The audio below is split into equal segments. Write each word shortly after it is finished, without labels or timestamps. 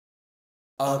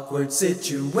Awkward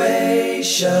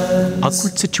situations.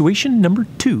 Awkward situation number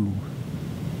 2.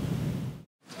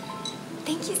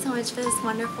 Thank you so much for this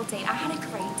wonderful date. I had a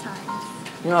great time.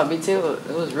 You know, me too.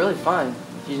 It was really fun.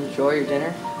 Did you enjoy your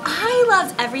dinner? I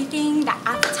loved everything. The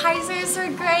appetizers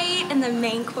were great and the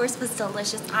main course was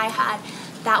delicious.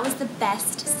 That was the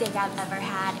best steak I've ever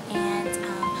had, and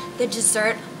the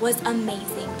dessert was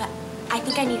amazing, but I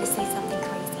think I need to say something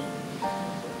crazy.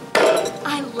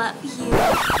 I love you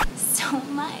so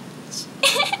much.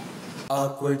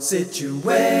 Awkward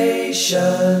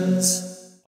situations.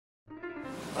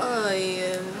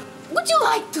 Would you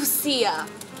like to see a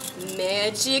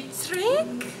magic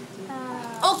trick?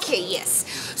 Okay, yes.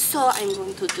 So I'm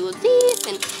going to do this,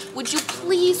 and would you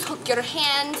please hook your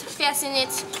hand, fasten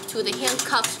it to the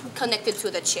handcuff connected to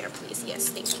the chair, please? Yes,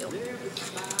 thank you.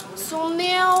 So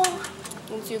now,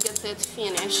 once you get that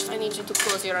finished, I need you to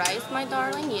close your eyes, my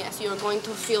darling. Yes, you're going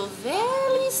to feel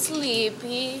very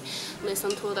sleepy. Listen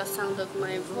to the sound of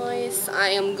my voice. I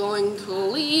am going to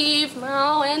leave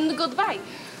now, and goodbye.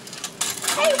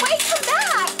 Hey, wait, come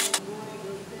back!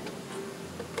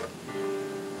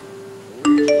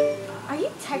 Are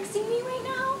you texting me right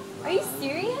now? Are you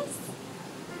serious?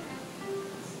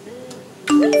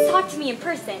 Please talk to me in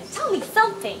person. Tell me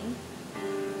something.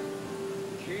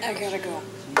 I gotta go.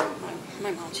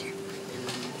 My mom's here.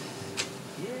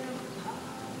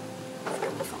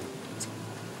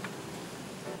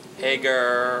 Hey,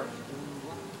 girl.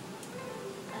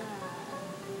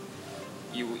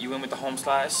 You in with the home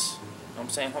slice? You know what I'm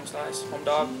saying? Home slice? Home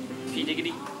dog? P.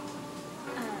 Diggity?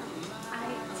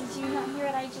 Did you not hear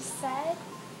what I just said?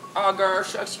 Oh, girl,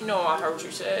 shucks, you know I heard what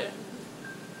you said.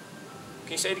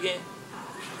 Can you say it again?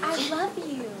 I love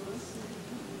you.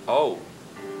 Oh.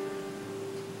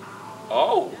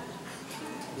 Oh.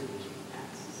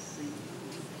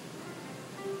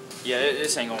 Yeah,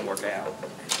 this ain't gonna work out.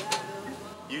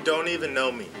 You don't even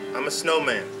know me. I'm a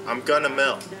snowman. I'm gonna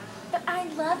melt. But I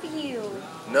love you.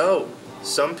 No,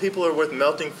 some people are worth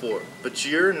melting for, but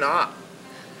you're not.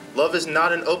 Love is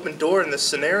not an open door in this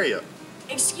scenario.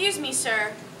 Excuse me,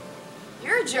 sir.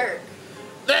 You're a jerk.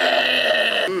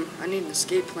 I need an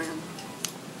escape plan.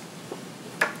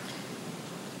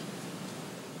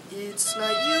 It's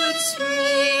not you, it's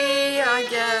me, I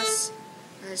guess.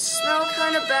 I smell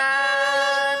kind of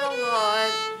bad a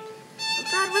lot. I'm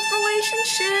bad with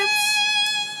relationships.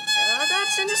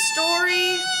 That's in a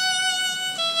story.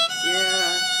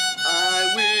 Yeah.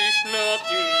 I wish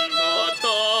nothing but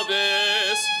the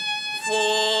best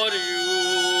for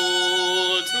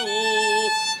you too.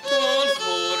 Don't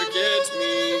forget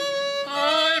me,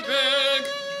 I beg.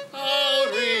 I'll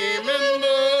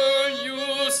remember you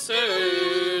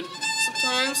said.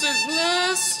 Sometimes it's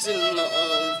lost in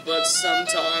love, but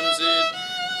sometimes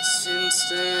it's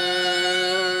instant.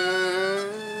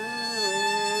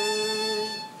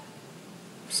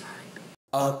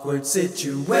 Awkward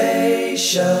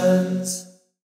situations.